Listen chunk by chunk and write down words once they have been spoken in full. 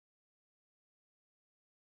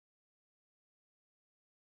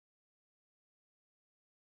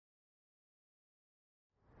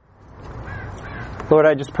Lord,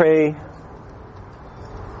 I just pray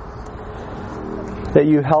that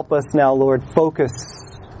you help us now, Lord, focus,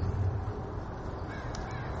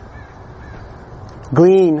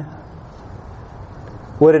 glean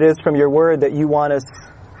what it is from your word that you want us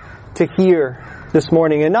to hear this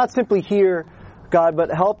morning. And not simply hear, God, but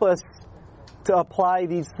help us to apply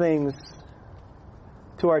these things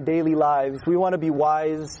to our daily lives. We want to be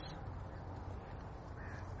wise.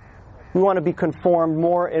 We want to be conformed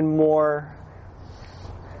more and more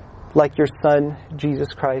like your Son,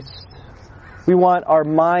 Jesus Christ. We want our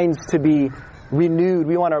minds to be renewed.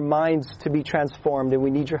 We want our minds to be transformed, and we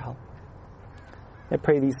need your help. I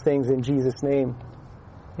pray these things in Jesus' name.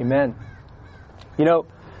 Amen. You know,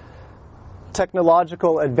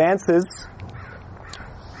 technological advances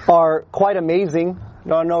are quite amazing. I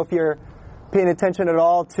don't know if you're paying attention at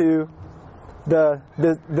all to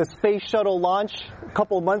the space shuttle launch a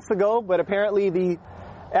couple of months ago, but apparently the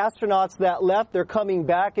astronauts that left, they're coming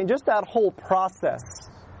back, and just that whole process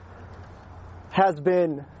has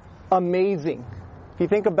been amazing. If you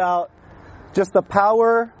think about just the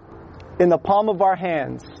power in the palm of our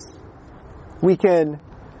hands, we can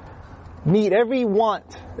meet every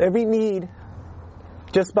want, every need,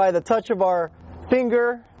 just by the touch of our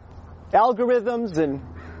finger. Algorithms and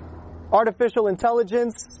artificial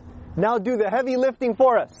intelligence now do the heavy lifting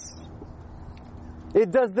for us.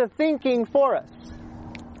 It does the thinking for us.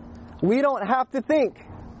 We don't have to think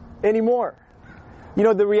anymore. You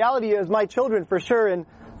know, the reality is my children, for sure, and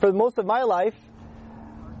for most of my life,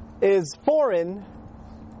 is foreign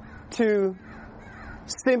to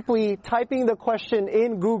simply typing the question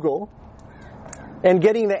in Google and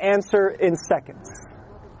getting the answer in seconds.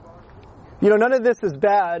 You know, none of this is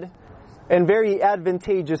bad and very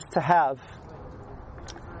advantageous to have.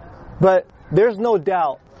 But there's no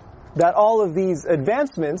doubt that all of these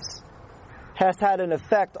advancements has had an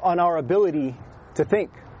effect on our ability to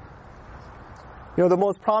think. You know, the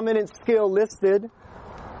most prominent skill listed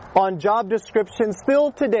on job descriptions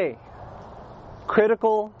still today,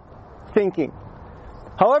 critical thinking.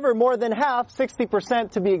 However, more than half,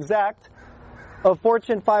 60% to be exact, of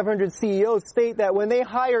Fortune 500 CEOs state that when they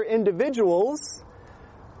hire individuals,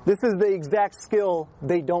 this is the exact skill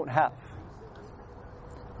they don't have.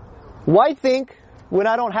 Why think when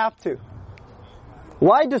I don't have to?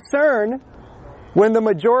 Why discern when the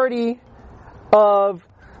majority of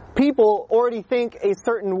people already think a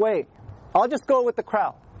certain way? I'll just go with the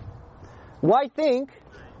crowd. Why think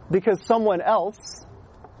because someone else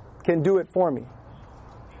can do it for me?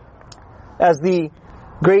 As the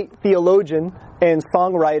great theologian and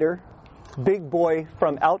songwriter, Big Boy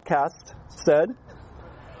from Outkast, said,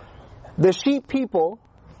 the sheep people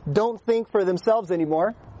don't think for themselves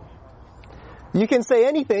anymore. You can say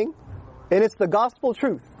anything, and it's the gospel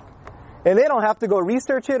truth. And they don't have to go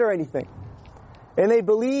research it or anything. And they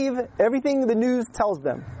believe everything the news tells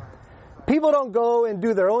them. People don't go and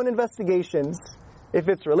do their own investigations if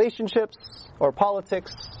it's relationships or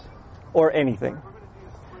politics or anything.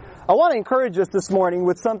 I want to encourage us this morning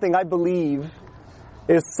with something I believe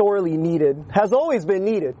is sorely needed, has always been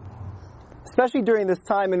needed, especially during this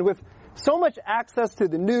time, and with so much access to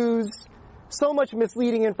the news, so much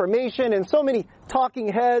misleading information, and so many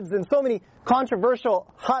talking heads, and so many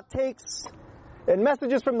controversial hot takes, and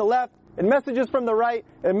messages from the left, and messages from the right,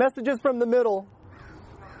 and messages from the middle.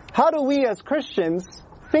 How do we as Christians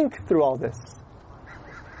think through all this?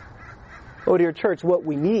 Oh, dear church, what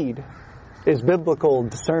we need is biblical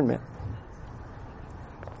discernment.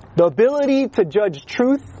 The ability to judge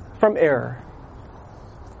truth from error.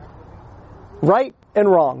 Right and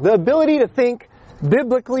wrong. The ability to think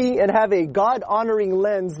biblically and have a God-honoring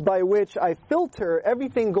lens by which I filter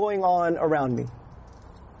everything going on around me.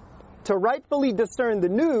 To rightfully discern the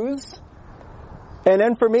news and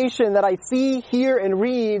information that I see, hear, and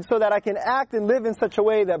read so that I can act and live in such a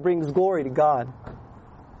way that brings glory to God.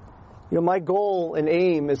 You know, my goal and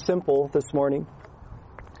aim is simple this morning.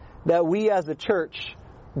 That we as a church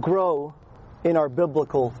grow in our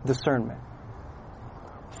biblical discernment.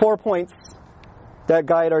 4 points that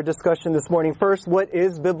guide our discussion this morning. First, what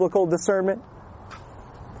is biblical discernment?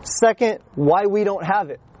 Second, why we don't have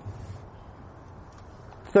it.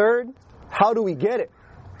 Third, how do we get it?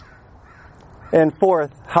 And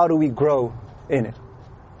fourth, how do we grow in it?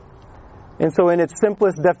 And so in its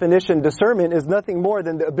simplest definition, discernment is nothing more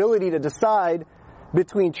than the ability to decide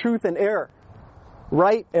between truth and error,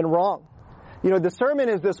 right and wrong. You know, discernment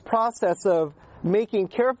is this process of making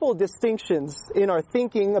careful distinctions in our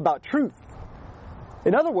thinking about truth.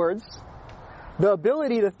 In other words, the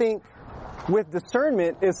ability to think with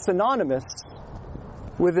discernment is synonymous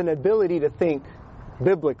with an ability to think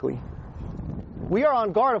biblically. We are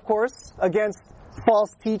on guard, of course, against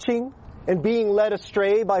false teaching and being led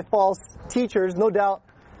astray by false teachers, no doubt.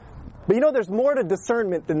 But there's more to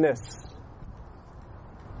discernment than this.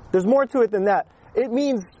 There's more to it than that. It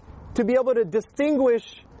means to be able to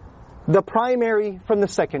distinguish the primary from the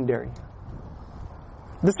secondary.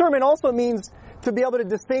 Discernment also means to be able to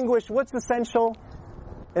distinguish what's essential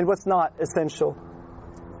and what's not essential.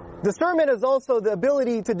 Discernment is also the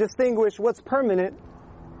ability to distinguish what's permanent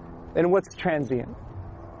and what's transient.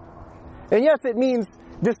 And yes, it means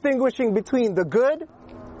distinguishing between the good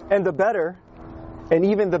and the better, and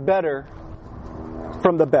even the better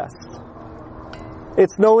from the best.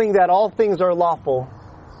 It's knowing that all things are lawful,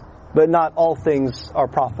 but not all things are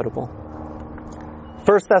profitable.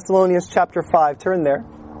 1 Thessalonians chapter 5, turn there.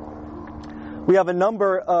 We have a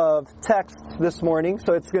number of texts this morning,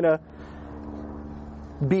 so it's going to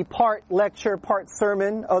be part lecture, part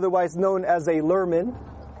sermon, otherwise known as a lerman.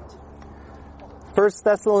 1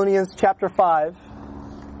 Thessalonians chapter 5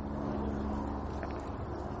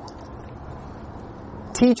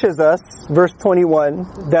 teaches us, verse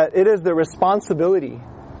 21, that it is the responsibility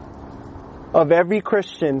of every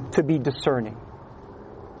Christian to be discerning.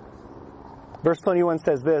 Verse 21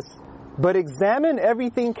 says this, "But examine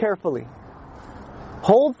everything carefully.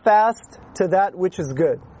 Hold fast to that which is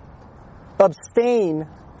good. Abstain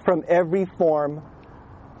from every form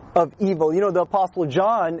of evil." The Apostle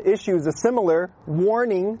John issues a similar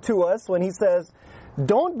warning to us when he says,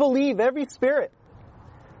 "Don't believe every spirit,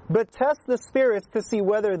 but test the spirits to see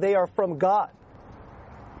whether they are from God.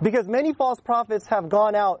 Because many false prophets have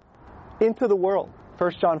gone out into the world."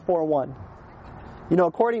 1 John 4:1.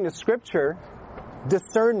 According to Scripture,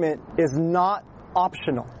 discernment is not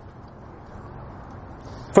optional.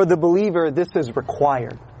 For the believer, this is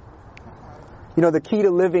required. The key to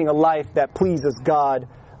living a life that pleases God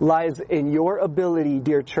lies in your ability,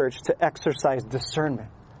 dear church, to exercise discernment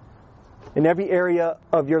in every area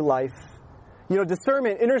of your life.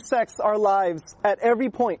 Discernment intersects our lives at every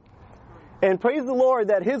point. And praise the Lord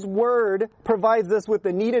that His Word provides us with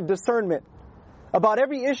the needed discernment about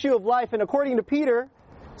every issue of life. And according to Peter,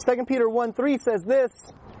 2 Peter 1:3 says this,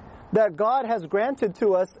 that God has granted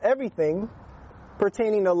to us everything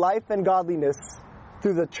pertaining to life and godliness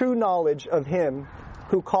through the true knowledge of Him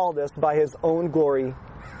who called us by His own glory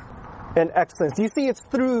and excellence. You see, it's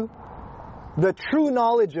through the true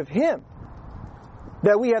knowledge of Him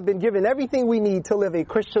that we have been given everything we need to live a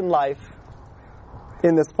Christian life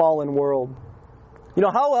in this fallen world.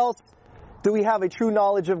 How else do we have a true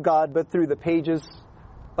knowledge of God but through the pages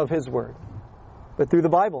of His Word, but through the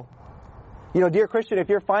Bible? Dear Christian, if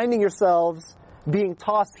you're finding yourselves being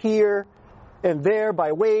tossed here and there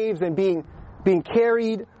by waves and being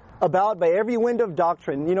carried about by every wind of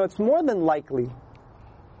doctrine, it's more than likely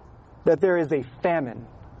that there is a famine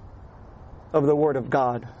of the Word of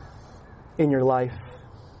God in your life,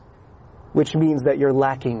 which means that you're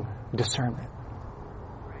lacking discernment.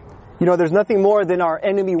 There's nothing more than our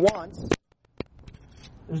enemy wants.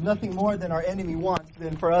 There's nothing more than our enemy wants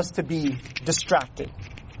than for us to be distracted.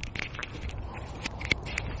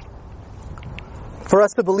 For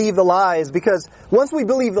us to believe the lies, because once we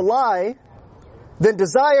believe the lie, then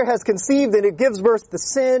desire has conceived and it gives birth to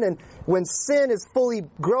sin, and when sin is fully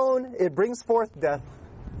grown, it brings forth death.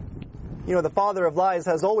 The father of lies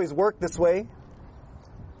has always worked this way.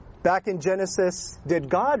 Back in Genesis, did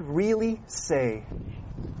God really say?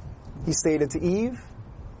 He stated to Eve.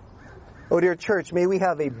 Oh, dear church, may we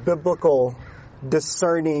have a biblical,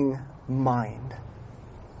 discerning mind.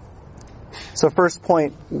 So first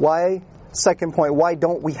point, why? Second point, why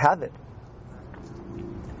don't we have it?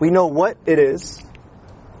 We know what it is.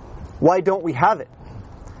 Why don't we have it?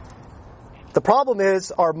 The problem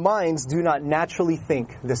is our minds do not naturally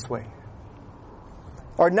think this way.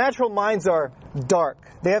 Our natural minds are dark.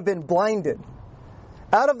 They have been blinded.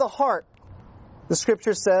 Out of the heart, the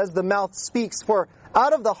Scripture says, the mouth speaks, for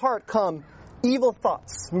out of the heart come evil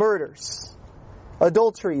thoughts, murders,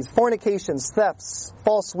 adulteries, fornications, thefts,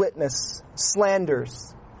 false witness,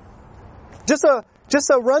 slanders. Just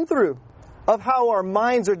a run-through of how our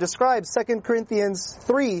minds are described. 2 Corinthians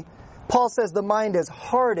 3, Paul says the mind is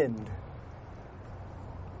hardened.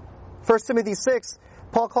 1 Timothy 6,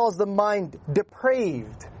 Paul calls the mind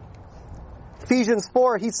depraved. Ephesians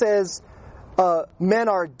 4, he says, men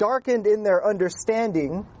are darkened in their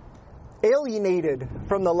understanding, alienated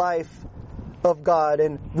from the life of God.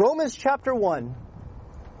 And Romans chapter 1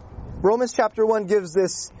 gives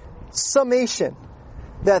this summation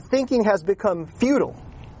that thinking has become futile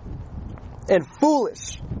and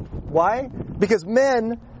foolish. Why? Because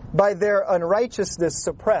men, by their unrighteousness,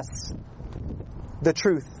 suppress the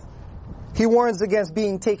truth. He warns against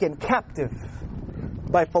being taken captive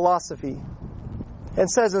by philosophy. and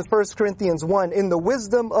says in 1 Corinthians 1, in the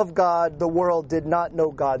wisdom of God, the world did not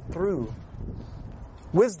know God through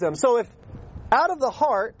wisdom. So if out of the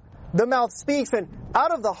heart, the mouth speaks, and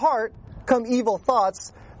out of the heart come evil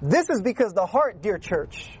thoughts, this is because the heart, dear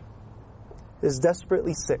church, is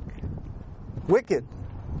desperately sick, wicked,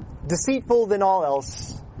 deceitful than all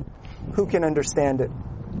else. Who can understand it?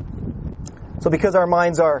 So because our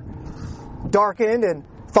minds are darkened and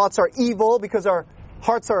thoughts are evil, because our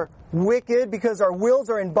hearts are wicked, because our wills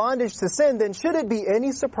are in bondage to sin, then should it be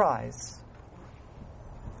any surprise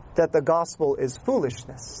that the gospel is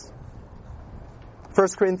foolishness? 1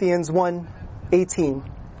 Corinthians 1:18,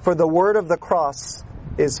 for the word of the cross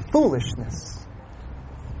is foolishness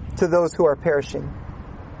to those who are perishing.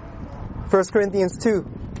 1 Corinthians 2,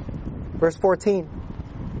 verse 14,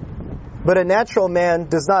 but a natural man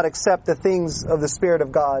does not accept the things of the Spirit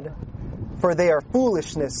of God, for they are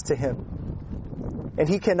foolishness to him, and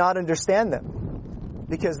he cannot understand them,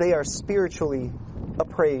 because they are spiritually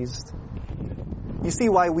appraised. You see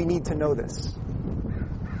why we need to know this.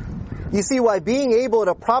 You see why being able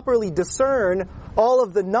to properly discern all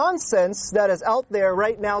of the nonsense that is out there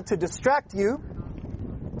right now to distract you,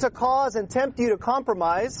 to cause and tempt you to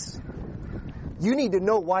compromise, you need to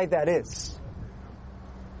know why that is.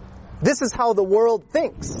 This is how the world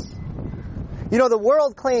thinks. You know, the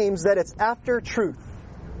world claims that it's after truth.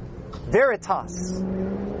 Veritas,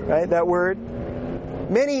 right? That word.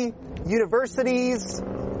 Many universities,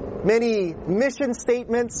 many mission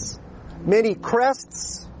statements, many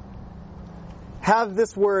crests have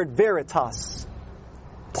this word veritas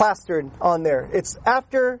plastered on there. It's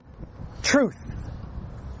after truth.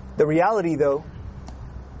 The reality, though,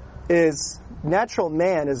 is natural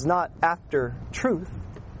man is not after truth.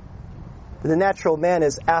 The natural man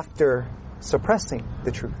is after suppressing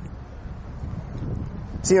the truth.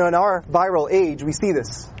 So, in our viral age, we see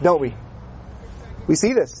this, don't we? We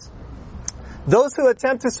see this. Those who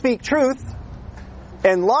attempt to speak truth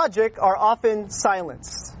and logic are often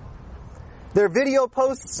silenced. Their video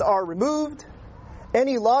posts are removed.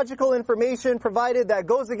 Any logical information provided that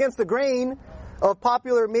goes against the grain of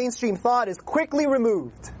popular mainstream thought is quickly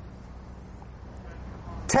removed,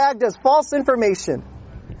 tagged as false information,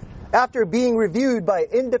 after being reviewed by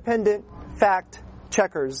independent fact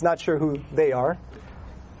checkers. Not sure who they are.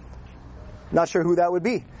 Not sure who that would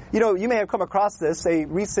be. You know, you may have come across this, a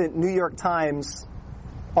recent New York Times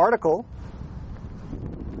article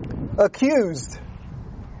accused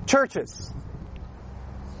churches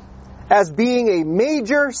as being a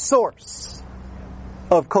major source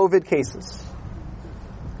of COVID cases.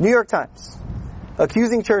 New York Times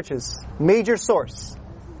accusing churches, major source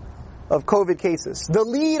of COVID cases. The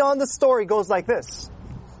lead on the story goes like this.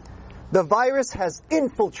 The virus has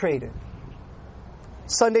infiltrated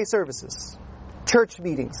Sunday services, church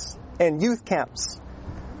meetings, and youth camps.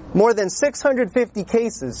 More than 650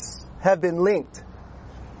 cases have been linked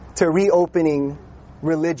to reopening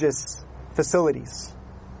religious facilities.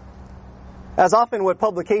 As often what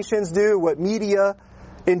publications do, what media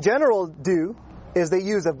in general do, is they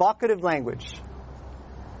use evocative language.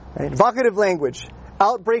 Right? Evocative language.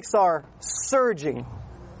 Outbreaks are surging.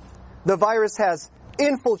 The virus has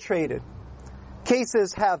infiltrated.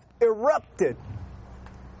 Cases have erupted.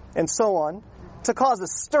 And so on, to cause a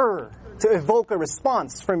stir, to evoke a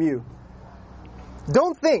response from you.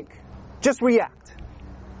 Don't think, just react.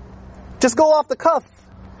 Just go off the cuff.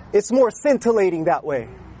 It's more scintillating that way.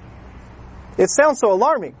 It sounds so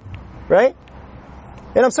alarming, right?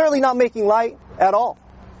 And I'm certainly not making light at all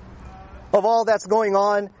of all that's going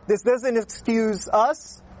on. This doesn't excuse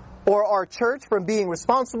us or our church from being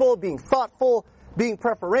responsible, being thoughtful, being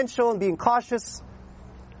preferential, and being cautious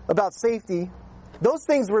about safety. Those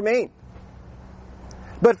things remain.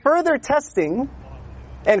 But further testing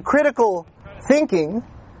and critical thinking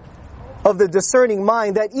of the discerning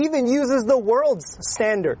mind that even uses the world's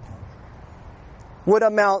standard would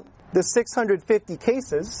amount to 650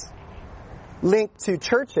 cases linked to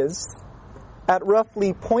churches at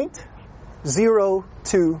roughly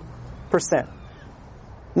 0.02%.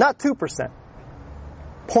 Not 2%.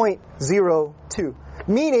 0.02.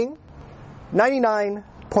 Meaning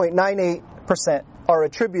 99.98% are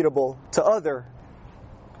attributable to other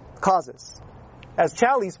causes. As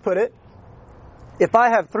Challies put it, if I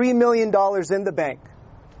have $3 million in the bank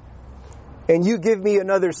and you give me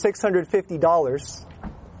another $650,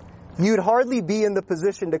 you'd hardly be in the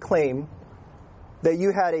position to claim that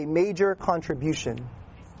you had a major contribution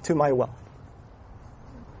to my wealth.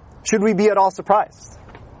 Should we be at all surprised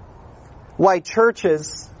why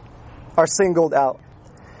churches are singled out?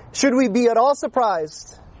 Should we be at all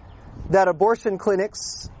surprised that abortion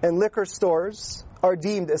clinics and liquor stores are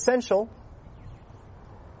deemed essential?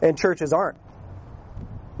 and churches aren't.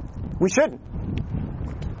 We shouldn't.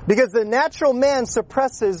 Because the natural man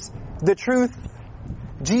suppresses the truth.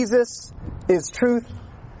 Jesus is truth.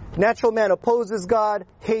 Natural man opposes God,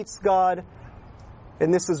 hates God,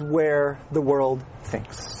 and this is where the world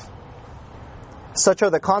thinks. Such are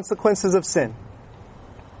the consequences of sin.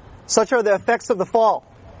 Such are the effects of the fall.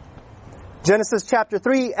 Genesis chapter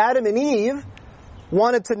 3, Adam and Eve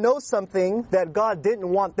wanted to know something that God didn't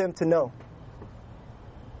want them to know.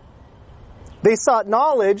 They sought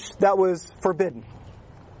knowledge that was forbidden.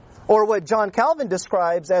 Or what John Calvin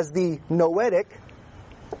describes as the noetic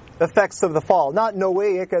effects of the fall. Not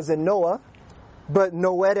noahic as in Noah, but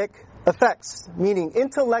noetic effects, meaning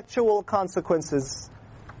intellectual consequences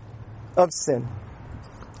of sin.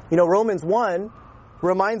 You know, Romans 1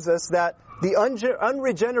 reminds us that the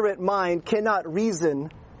unregenerate mind cannot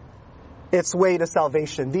reason its way to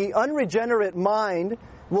salvation. The unregenerate mind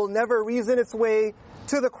will never reason its way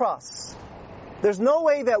to the cross. There's no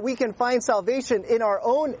way that we can find salvation in our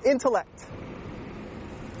own intellect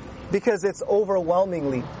because it's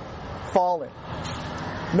overwhelmingly fallen.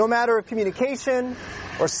 No matter of communication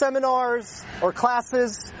or seminars or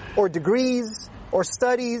classes or degrees or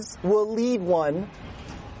studies will lead one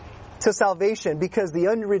to salvation because the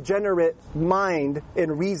unregenerate mind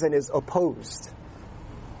and reason is opposed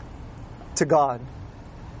to God.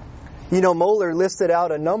 You know, Moeller listed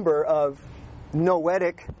out a number of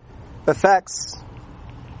noetic effects.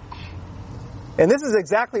 And this is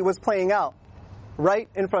exactly what's playing out right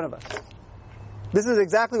in front of us. This is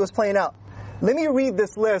exactly what's playing out. Let me read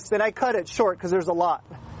this list, and I cut it short because there's a lot.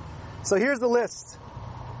 So here's the list.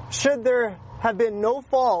 Should there have been no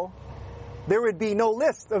fall, there would be no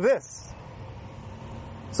list of this.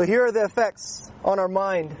 So here are the effects on our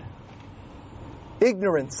mind.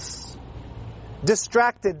 Ignorance,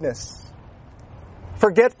 distractedness,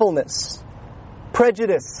 forgetfulness,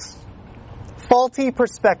 prejudice, faulty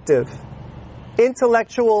perspective,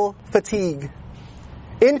 intellectual fatigue,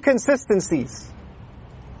 inconsistencies,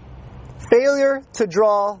 failure to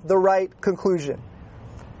draw the right conclusion,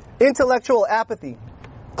 intellectual apathy,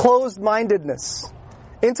 closed-mindedness,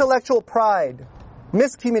 intellectual pride,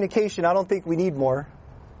 miscommunication. I don't think we need more.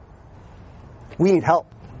 We need help.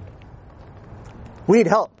 We need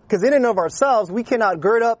help. Because in and of ourselves, we cannot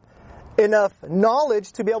gird up enough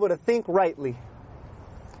knowledge to be able to think rightly.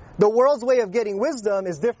 The world's way of getting wisdom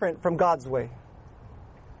is different from God's way.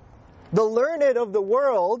 The learned of the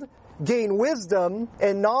world gain wisdom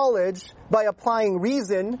and knowledge by applying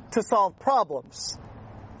reason to solve problems,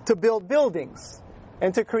 to build buildings,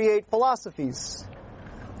 and to create philosophies.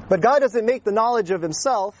 But God doesn't make the knowledge of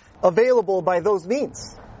Himself available by those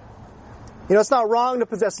means. You know, it's not wrong to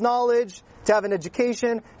possess knowledge, to have an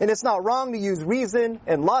education, and it's not wrong to use reason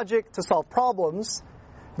and logic to solve problems,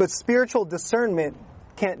 but spiritual discernment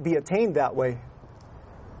can't be attained that way.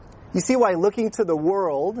 You see why looking to the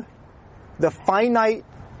world, the finite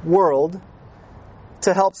world,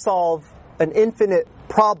 to help solve an infinite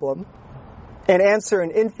problem and answer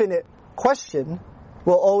an infinite question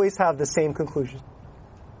will always have the same conclusion.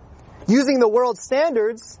 Using the world's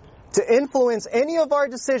standards to influence any of our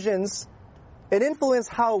decisions and influence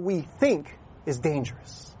how we think is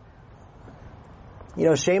dangerous. You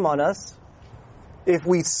know, shame on us if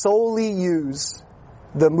we solely use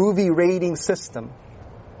the movie rating system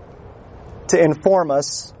to inform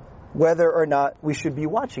us whether or not we should be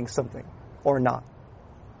watching something or not.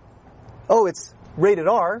 Oh, it's rated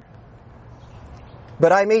R,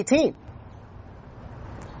 but I'm 18.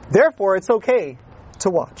 Therefore, it's okay to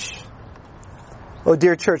watch. Oh,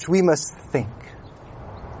 dear church, we must think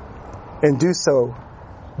and do so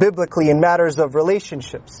biblically in matters of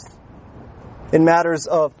relationships, in matters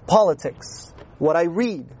of politics, what I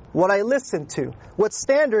read, what I listen to, what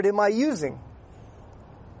standard am I using?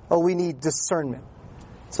 Oh, we need discernment.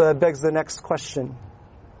 So that begs the next question.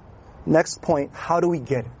 Next point, how do we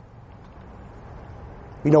get it?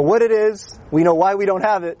 We know what it is, we know why we don't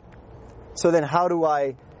have it, so then how do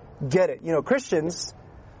I get it? You know, Christians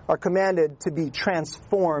are commanded to be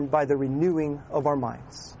transformed by the renewing of our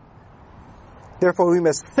minds. Therefore, we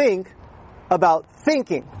must think about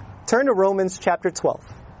thinking. Turn to Romans chapter 12.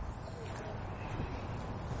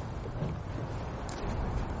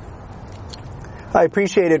 I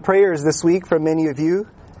appreciated prayers this week from many of you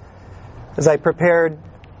as I prepared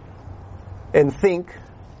and think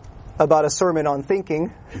about a sermon on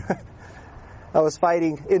thinking. I was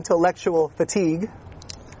fighting intellectual fatigue.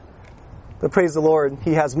 But praise the Lord,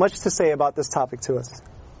 He has much to say about this topic to us.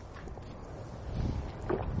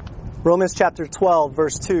 Romans chapter 12,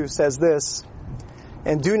 verse 2 says this,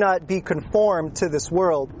 "And do not be conformed to this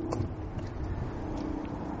world,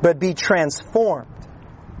 but be transformed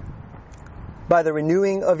by the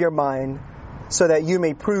renewing of your mind, so that you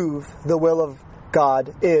may prove the will of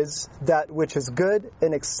God is that which is good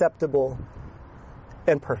and acceptable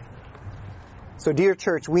and perfect. So, dear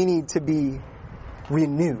church, we need to be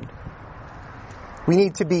renewed. We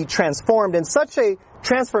need to be transformed. And such a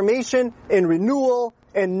transformation and renewal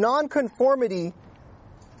and nonconformity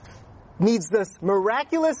needs this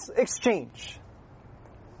miraculous exchange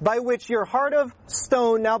by which your heart of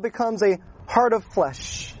stone now becomes a heart of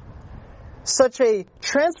flesh. Such a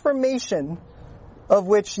transformation of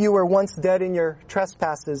which you were once dead in your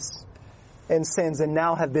trespasses and sins and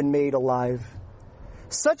now have been made alive.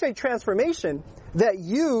 Such a transformation that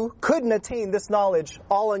you couldn't attain this knowledge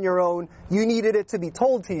all on your own. You needed it to be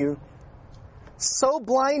told to you. So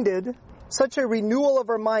blinded, such a renewal of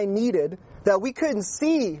our mind needed that we couldn't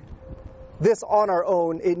see this on our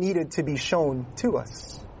own. It needed to be shown to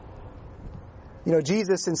us. You know,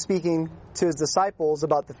 Jesus, in speaking to his disciples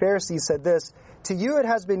about the Pharisees, said this, "To you it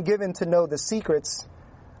has been given to know the secrets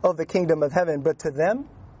of the kingdom of heaven, but to them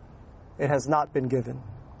it has not been given."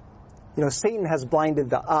 You know, Satan has blinded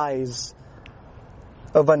the eyes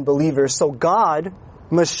of unbelievers, so God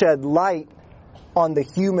must shed light on the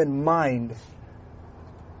human mind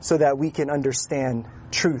so that we can understand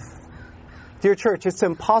truth. Dear church, it's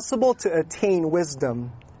impossible to attain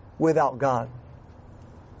wisdom without God.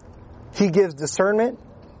 He gives discernment,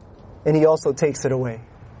 and he also takes it away.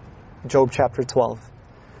 Job chapter 12.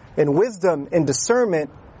 And wisdom and discernment,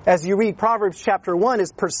 as you read Proverbs chapter 1,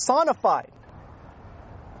 is personified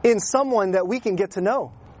in someone that we can get to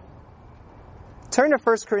know. Turn to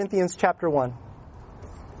 1 Corinthians chapter 1.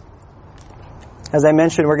 As I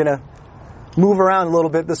mentioned, we're going to move around a little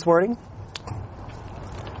bit this morning.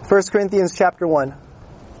 1 Corinthians chapter 1.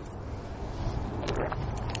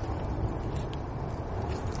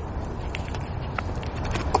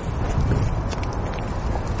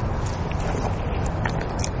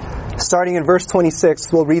 Starting in verse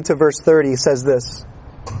 26, we'll read to verse 30, says this.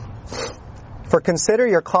 "For consider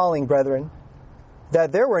your calling, brethren,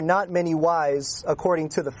 that there were not many wise according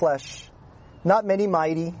to the flesh, not many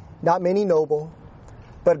mighty, not many noble,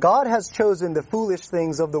 but God has chosen the foolish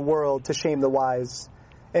things of the world to shame the wise.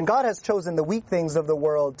 And God has chosen the weak things of the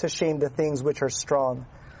world to shame the things which are strong.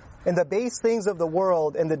 And the base things of the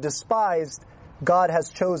world and the despised God has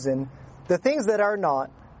chosen, the things that are not,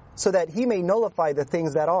 so that he may nullify the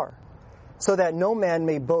things that are, so that no man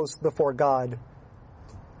may boast before God."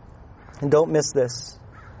 And don't miss this.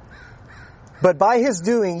 "But by his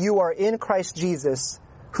doing you are in Christ Jesus,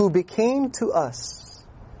 who became to us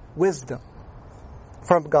wisdom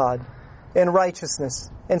from God, and righteousness,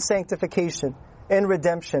 and sanctification, and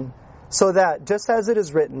redemption, so that, just as it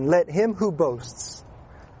is written, let him who boasts,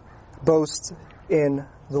 boast in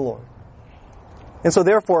the Lord." And so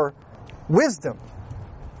therefore, wisdom,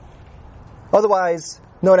 otherwise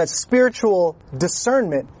known as spiritual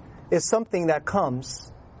discernment, is something that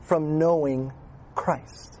comes from knowing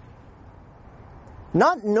Christ.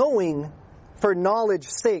 Not knowing for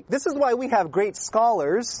knowledge's sake. This is why we have great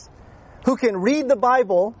scholars who can read the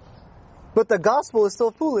Bible, but the gospel is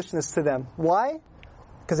still foolishness to them. Why?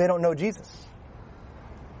 Because they don't know Jesus.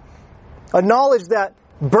 A knowledge that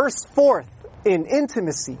bursts forth in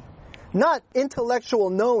intimacy. Not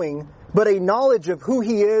intellectual knowing, but a knowledge of who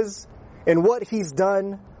he is and what he's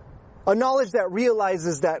done. A knowledge that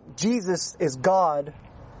realizes that Jesus is God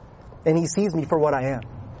and he sees me for what I am,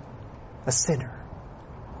 a sinner.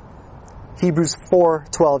 Hebrews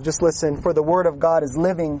 4:12, just listen. "For the word of God is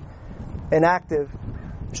living and active,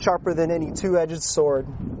 sharper than any two-edged sword,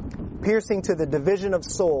 piercing to the division of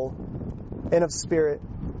soul and of spirit,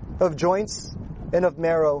 of joints and of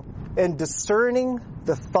marrow, and discerning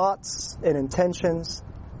the thoughts and intentions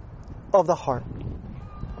of the heart."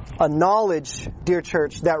 A knowledge, dear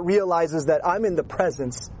church, that realizes that I'm in the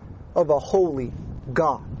presence of a holy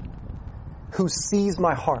God who sees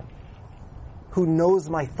my heart, who knows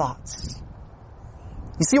my thoughts.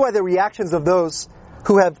 You see why the reactions of those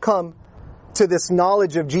who have come to this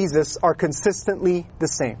knowledge of Jesus are consistently the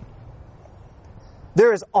same.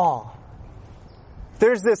 There is awe.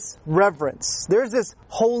 There's this reverence. There's this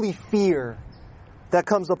holy fear that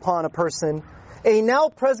comes upon a person. A now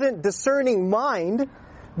present discerning mind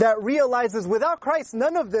that realizes without Christ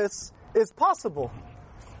none of this is possible.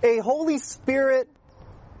 A Holy Spirit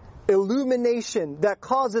illumination that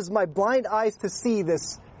causes my blind eyes to see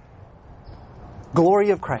this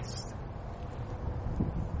glory of Christ.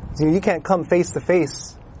 You can't come face to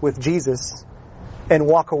face with Jesus and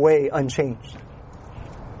walk away unchanged.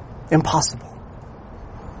 Impossible.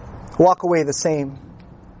 Walk away the same.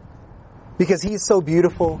 Because he's so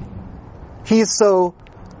beautiful. He's so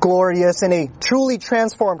glorious, and a truly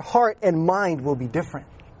transformed heart and mind will be different.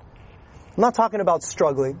 I'm not talking about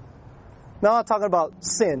struggling. I'm not talking about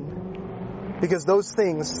sin, because those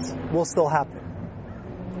things will still happen.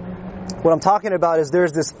 What I'm talking about is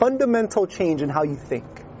there's this fundamental change in how you think.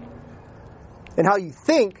 And how you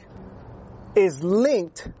think is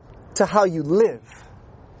linked to how you live.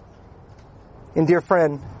 And dear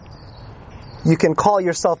friend, you can call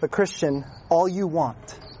yourself a Christian all you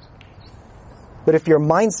want. But if your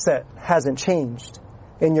mindset hasn't changed,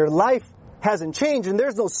 and your life hasn't changed, and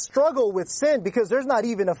there's no struggle with sin because there's not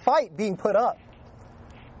even a fight being put up,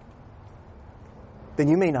 then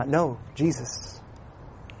you may not know Jesus.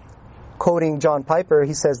 Quoting John Piper,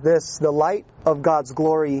 he says this: "The light of God's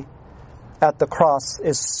glory at the cross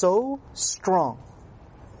is so strong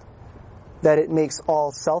that it makes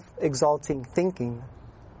all self-exalting thinking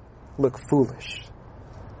look foolish."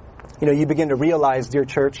 You know, you begin to realize, dear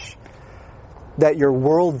church, that your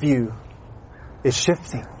worldview is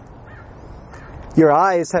shifting. Your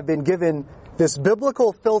eyes have been given this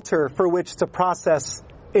biblical filter for which to process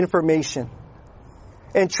information.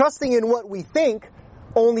 And trusting in what we think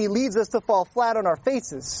only leads us to fall flat on our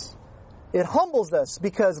faces. It humbles us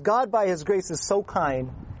because God, by His grace, is so kind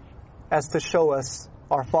as to show us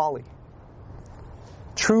our folly.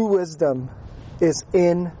 True wisdom is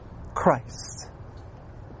in Christ.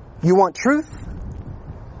 You want truth?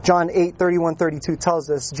 John 8:31-32 tells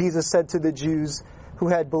us, Jesus said to the Jews who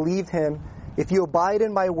had believed Him, "If you abide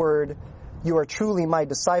in my word, you are truly my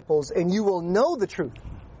disciples, and you will know the truth,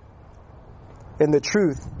 and the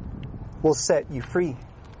truth will set you free."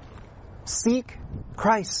 Seek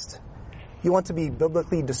Christ. You want to be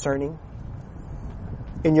biblically discerning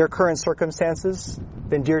in your current circumstances?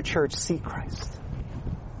 Then, dear church, seek Christ.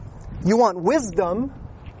 You want wisdom?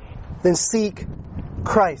 Then seek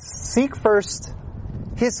Christ. Seek first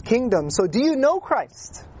His kingdom. So do you know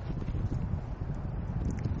Christ?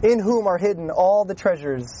 In whom are hidden all the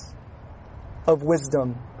treasures of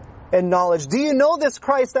wisdom and knowledge. Do you know this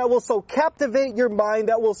Christ that will so captivate your mind,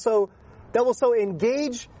 that will so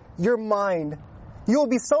engage your mind? You will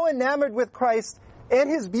be so enamored with Christ and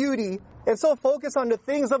His beauty and so focused on the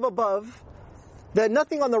things of above that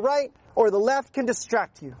nothing on the right or the left can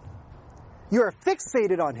distract you. You are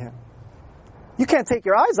fixated on Him. You can't take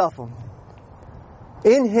your eyes off Him.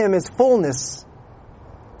 In Him is fullness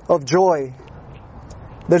of joy.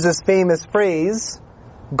 There's this famous phrase,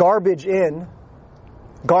 garbage in,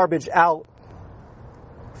 garbage out.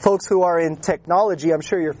 Folks who are in technology, I'm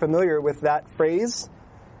sure you're familiar with that phrase.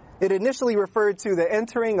 It initially referred to the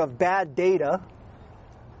entering of bad data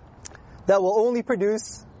that will only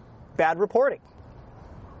produce bad reporting.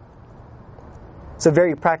 It's a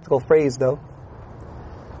very practical phrase, though.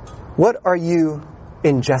 What are you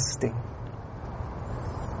ingesting?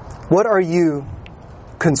 What are you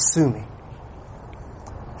consuming?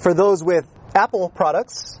 For those with Apple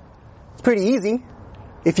products, it's pretty easy.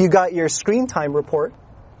 If you got your screen time report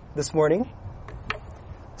this morning,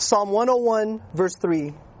 Psalm 101 verse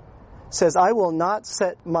 3 says, I will not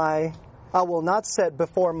set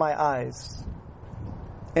before my eyes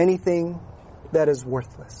anything that is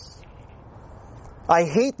worthless. I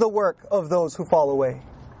hate the work of those who fall away.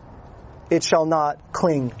 It shall not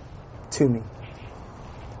cling to me.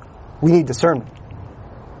 We need discernment.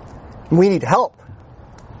 We need help.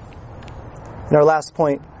 And our last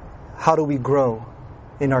point, how do we grow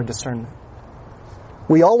in our discernment?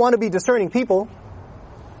 We all want to be discerning people.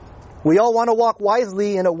 We all want to walk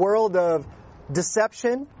wisely in a world of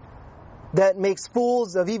deception that makes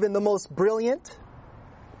fools of even the most brilliant.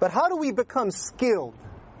 But how do we become skilled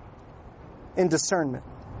in discernment?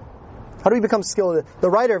 How do we become skilled? The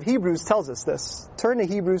writer of Hebrews tells us this. Turn to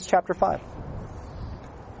Hebrews chapter 5.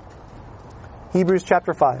 Hebrews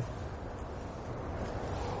chapter 5.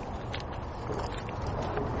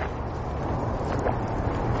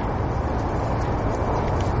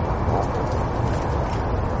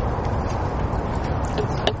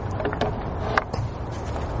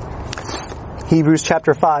 Hebrews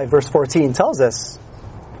chapter 5 verse 14 tells us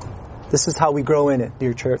this is how we grow in it,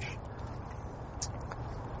 dear church.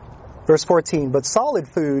 Verse 14, but solid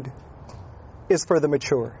food is for the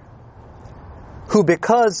mature, who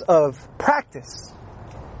because of practice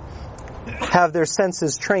have their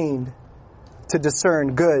senses trained to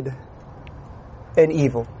discern good and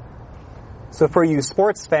evil. So for you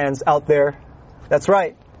sports fans out there, that's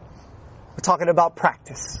right. We're talking about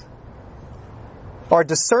practice. Our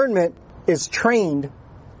discernment is trained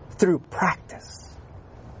through practice.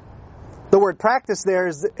 The word practice there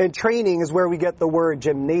is, and training is where we get the word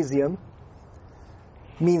gymnasium.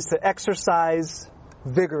 It means to exercise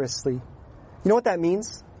vigorously. You know what that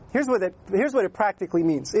means? Here's what it practically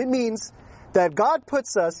means. It means that God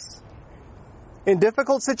puts us in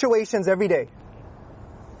difficult situations every day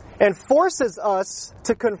and forces us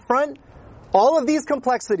to confront all of these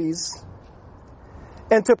complexities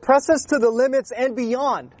and to press us to the limits and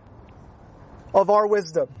beyond of our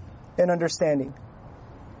wisdom and understanding.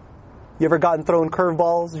 You ever gotten thrown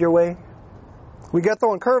curveballs your way? We get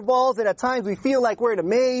thrown curveballs, and at times we feel like we're in a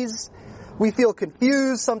maze. We feel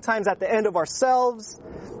confused, sometimes at the end of ourselves,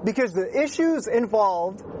 because the issues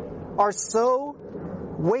involved are so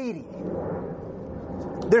weighty.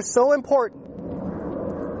 They're so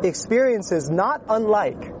important. Experiences not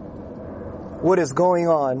unlike what is going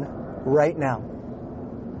on right now.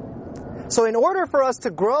 So in order for us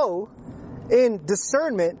to grow in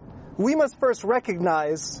discernment, we must first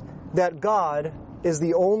recognize that God is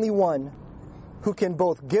the only one who can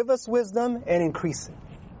both give us wisdom and increase it.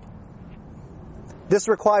 This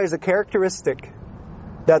requires a characteristic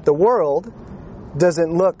that the world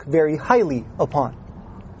doesn't look very highly upon: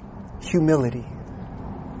 humility.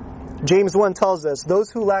 James 1 tells us, those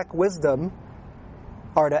who lack wisdom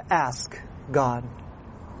are to ask God.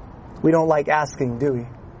 We don't like asking, do we?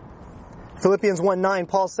 Philippians 1:9,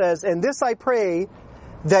 Paul says, and this I pray,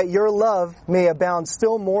 that your love may abound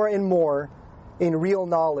still more and more in real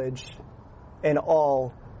knowledge and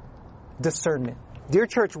all discernment. Dear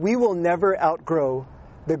church, we will never outgrow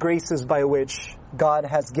the graces by which God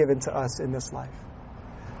has given to us in this life.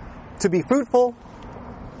 To be fruitful,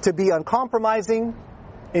 to be uncompromising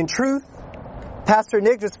in truth. Pastor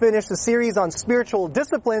Nick just finished a series on spiritual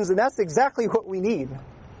disciplines, and that's exactly what we need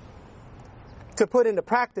to put into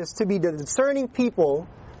practice, to be the discerning people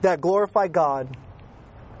that glorify God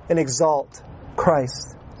and exalt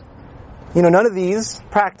Christ. You know, none of these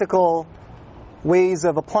practical ways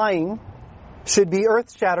of applying should be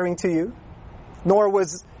earth-shattering to you, nor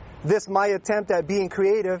was this my attempt at being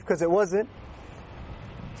creative, because it wasn't.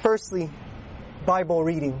 Firstly, Bible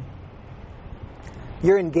reading.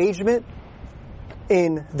 Your engagement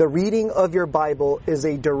in the reading of your Bible is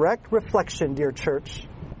a direct reflection, dear church,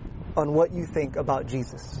 on what you think about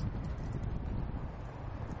Jesus.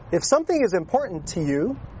 If something is important to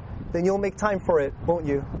you, then you'll make time for it, won't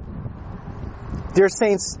you? Dear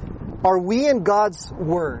saints, are we in God's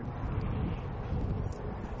Word?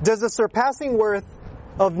 Does the surpassing worth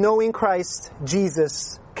of knowing Christ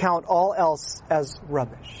Jesus count all else as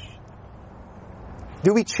rubbish?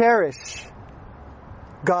 Do we cherish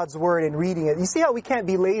God's Word and reading it? You see how we can't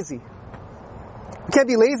be lazy. We can't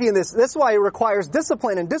be lazy in this. That's why it requires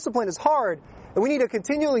discipline, and discipline is hard. And we need to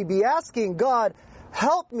continually be asking God,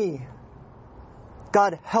 help me.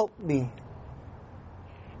 God, help me.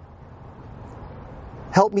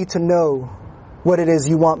 Help me to know what it is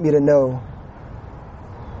you want me to know.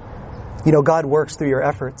 You know, God works through your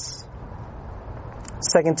efforts.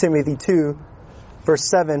 2 Timothy 2, verse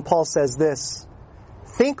 7, Paul says this,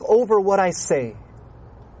 think over what I say,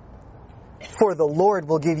 for the Lord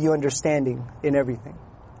will give you understanding in everything.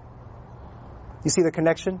 You see the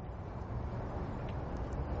connection?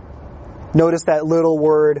 Notice that little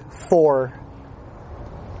word, for.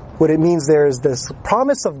 What it means there is this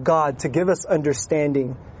promise of God to give us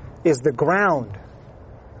understanding is the ground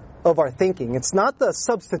of our thinking. It's not the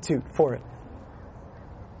substitute for it.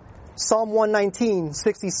 Psalm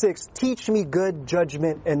 119:66, teach me good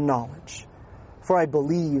judgment and knowledge, for I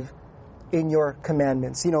believe in your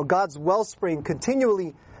commandments. You know, God's wellspring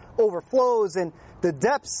continually overflows, and the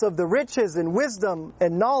depths of the riches and wisdom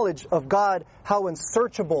and knowledge of God, how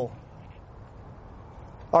unsearchable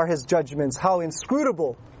are His judgments, how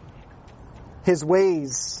inscrutable His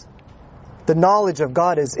ways. The knowledge of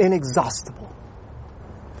God is inexhaustible.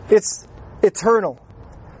 It's eternal.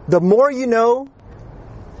 The more you know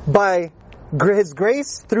by His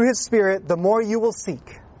grace through His Spirit, the more you will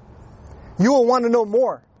seek. You will want to know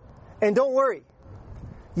more. And don't worry,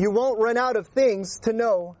 you won't run out of things to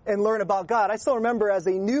know and learn about God. I still remember as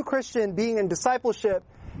a new Christian being in discipleship,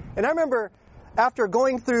 and I remember after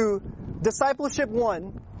going through discipleship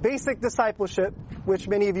 1, basic discipleship, which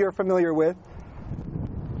many of you are familiar with,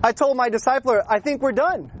 I told my discipler, I think we're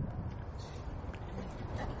done.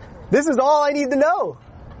 This is all I need to know.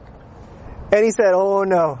 And he said, oh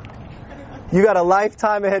no, you got a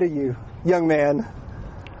lifetime ahead of you, young man.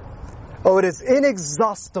 Oh, it is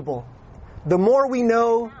inexhaustible. The more we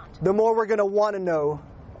know, the more we're going to want to know.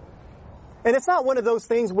 And it's not one of those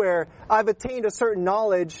things where I've attained a certain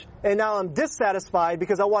knowledge and now I'm dissatisfied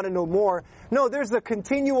because I want to know more. No, there's a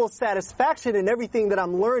continual satisfaction in everything that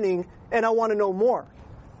I'm learning, and I want to know more.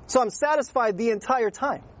 So I'm satisfied the entire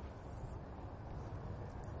time.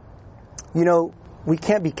 You know, we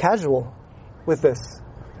can't be casual with this.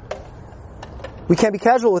 We can't be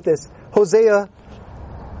casual with this. Hosea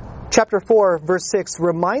chapter 4, verse 6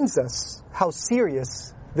 reminds us how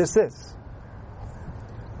serious this is.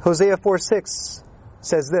 Hosea 4:6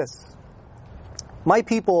 says this, "My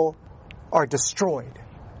people are destroyed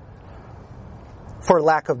for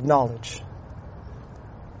lack of knowledge,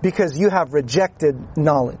 because you have rejected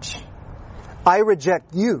knowledge. I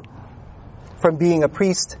reject you from being a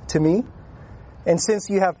priest to me, and since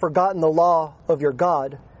you have forgotten the law of your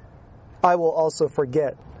God, I will also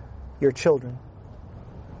forget your children."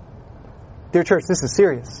 Dear church, this is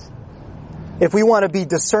serious. If we want to be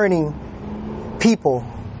discerning people,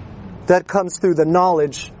 that comes through the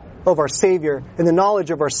knowledge of our Savior, and the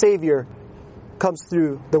knowledge of our Savior comes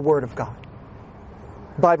through the Word of God.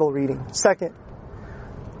 Bible reading. Second,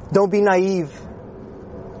 don't be naive.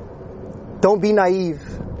 Don't be naive.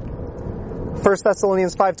 1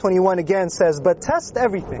 Thessalonians 5:21 again says, "But test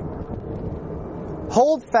everything.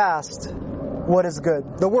 Hold fast what is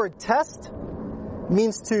good." The word test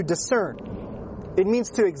means to discern. It means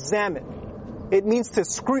to examine. It means to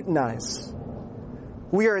scrutinize.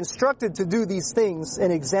 We are instructed to do these things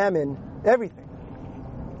and examine everything.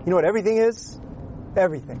 You know what everything is?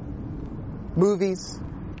 Everything. Movies,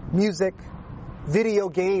 music, video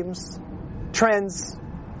games, trends,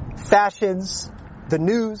 fashions, the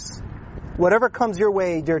news, whatever comes your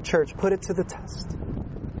way, dear church, put it to the test.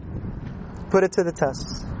 Put it to the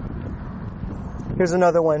test. Here's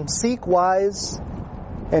another one. Seek wise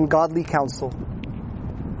and godly counsel.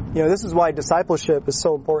 You know, this is why discipleship is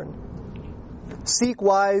so important. Seek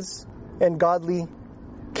wise and godly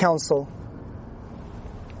counsel.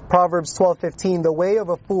 Proverbs 12:15, "The way of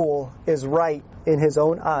a fool is right in his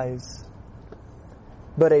own eyes,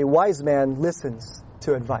 but a wise man listens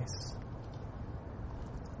to advice."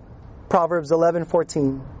 Proverbs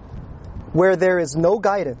 11:14, "Where there is no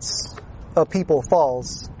guidance, a people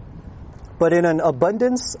falls, but in an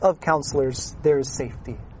abundance of counselors there is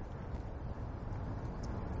safety."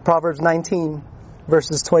 Proverbs 19,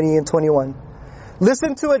 verses 20 and 21,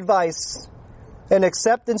 "Listen to advice and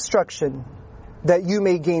accept instruction, that you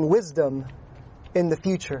may gain wisdom in the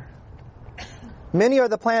future. Many are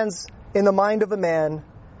the plans in the mind of a man,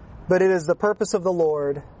 but it is the purpose of the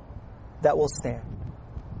Lord that will stand."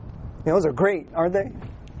 You know, those are great, aren't they?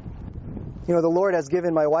 You know, the Lord has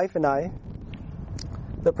given my wife and I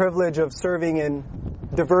the privilege of serving in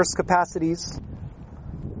diverse capacities,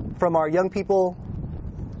 from our young people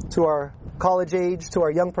to our college age, to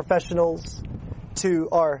our young professionals, to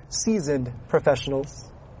our seasoned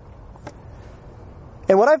professionals.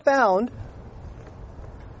 And what I've found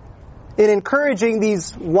in encouraging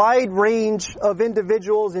these wide range of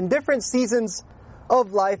individuals in different seasons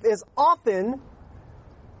of life is often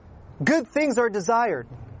good things are desired.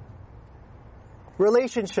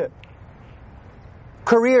 Relationship,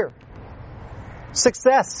 career,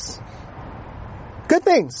 success, good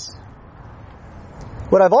things.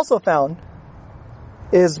 What I've also found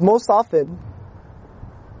is most often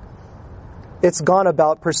it's gone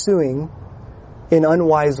about pursuing in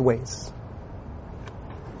unwise ways.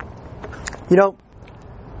 You know,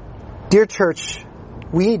 dear church,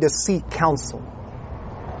 we need to seek counsel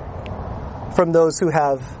from those who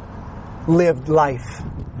have lived life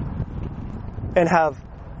and have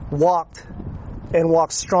walked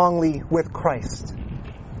strongly with Christ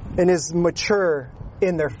and is mature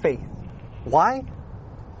in their faith. Why?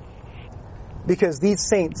 Because these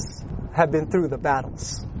saints have been through the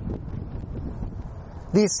battles.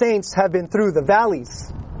 These saints have been through the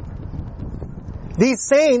valleys. These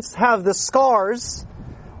saints have the scars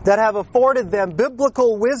that have afforded them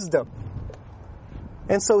biblical wisdom.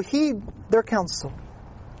 And so heed their counsel.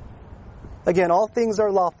 Again, all things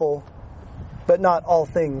are lawful, but not all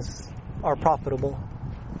things are profitable.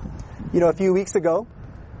 You know, a few weeks ago,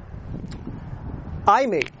 I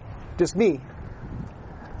made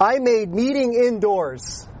meeting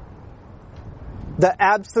indoors the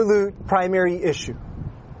absolute primary issue.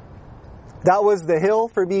 That was the hill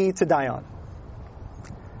for me to die on.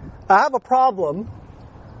 I have a problem,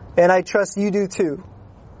 and I trust you do too,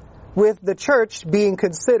 with the church being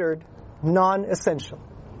considered non-essential,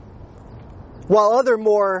 while other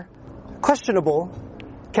more questionable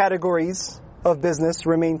categories of business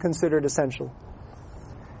remain considered essential.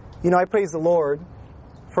 You know, I praise the Lord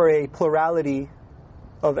for a plurality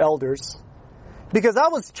of elders, because I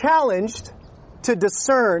was challenged to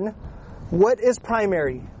discern what is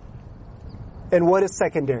primary and what is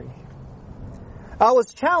secondary. I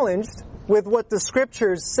was challenged with what the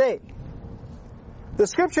scriptures say. The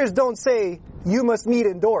scriptures don't say you must meet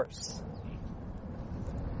indoors.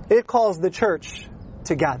 It calls the church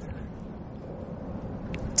to gather.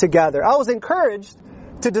 To gather. I was encouraged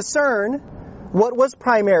to discern what was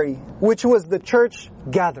primary, which was the church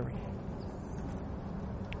gathering.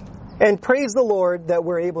 And praise the Lord that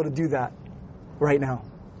we're able to do that right now.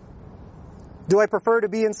 Do I prefer to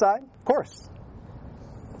be inside? Of course.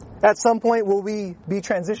 At some point, will we be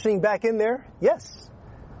transitioning back in there? Yes.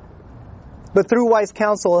 But through wise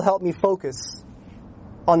counsel, it'll help me focus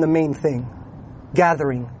on the main thing,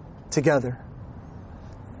 gathering together.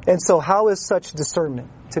 And so how is such discernment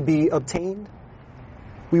to be obtained?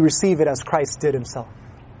 We receive it as Christ did himself.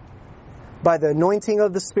 By the anointing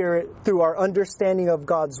of the Spirit, through our understanding of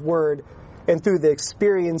God's Word, and through the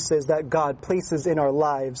experiences that God places in our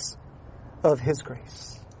lives of His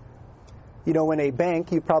grace. You know, in a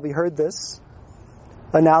bank, you've probably heard this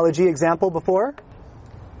analogy, example before.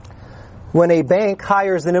 When a bank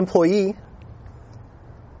hires an employee,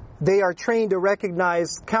 they are trained to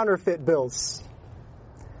recognize counterfeit bills.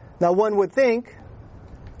 Now, one would think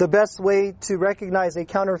the best way to recognize a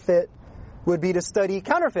counterfeit would be to study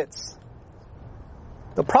counterfeits.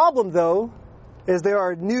 The problem, though, is there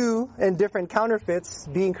are new and different counterfeits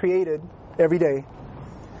being created every day.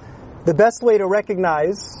 The best way to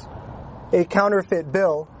recognize a counterfeit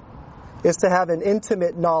bill is to have an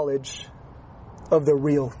intimate knowledge of the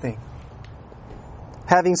real thing.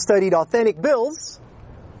 Having studied authentic bills,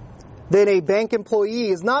 then a bank employee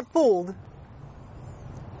is not fooled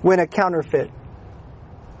when a counterfeit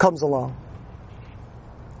comes along.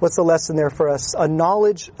 What's the lesson there for us? A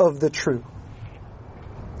knowledge of the true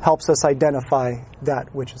helps us identify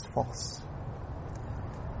that which is false.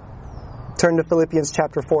 Turn to Philippians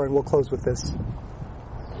chapter 4 and we'll close with this.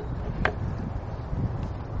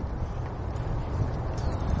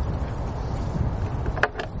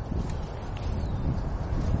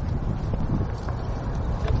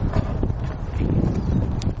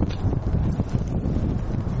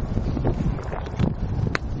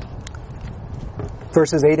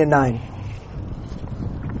 Verses 8 and 9.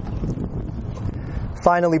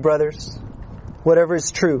 Finally, brothers, whatever is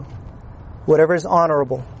true, whatever is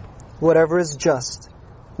honorable, whatever is just,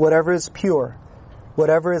 whatever is pure,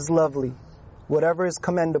 whatever is lovely, whatever is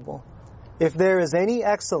commendable, if there is any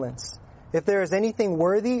excellence, if there is anything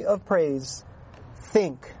worthy of praise,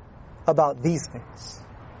 think about these things.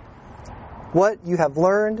 What you have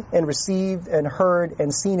learned and received and heard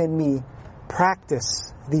and seen in me,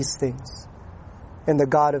 practice these things, and the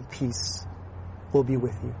God of peace will be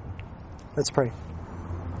with you. Let's pray.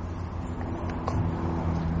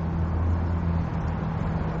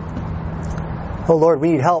 Oh Lord,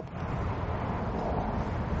 we need help.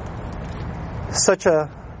 Such a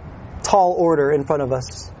tall order in front of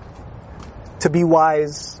us. To be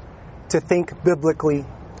wise, to think biblically,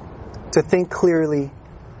 to think clearly,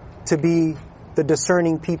 to be the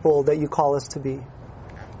discerning people that you call us to be.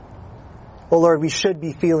 Oh Lord, we should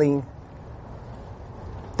be feeling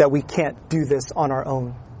that we can't do this on our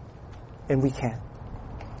own. And we can't.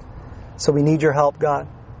 So we need your help, God.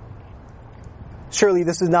 Surely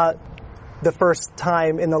this is not the first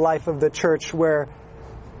time in the life of the church where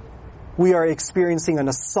we are experiencing an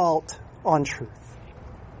assault on truth.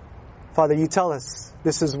 Father, you tell us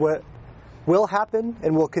this is what will happen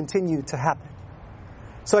and will continue to happen.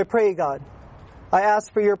 So I pray, God, I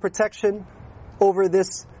ask for your protection over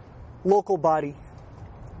this local body,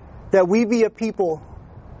 that we be a people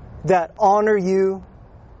that honor you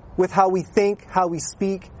with how we think, how we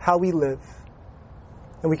speak, how we live.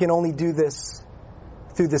 And we can only do this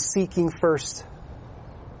through the seeking first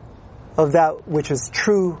of that which is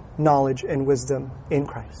true knowledge and wisdom in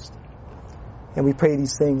Christ. And we pray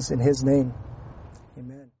these things in His name.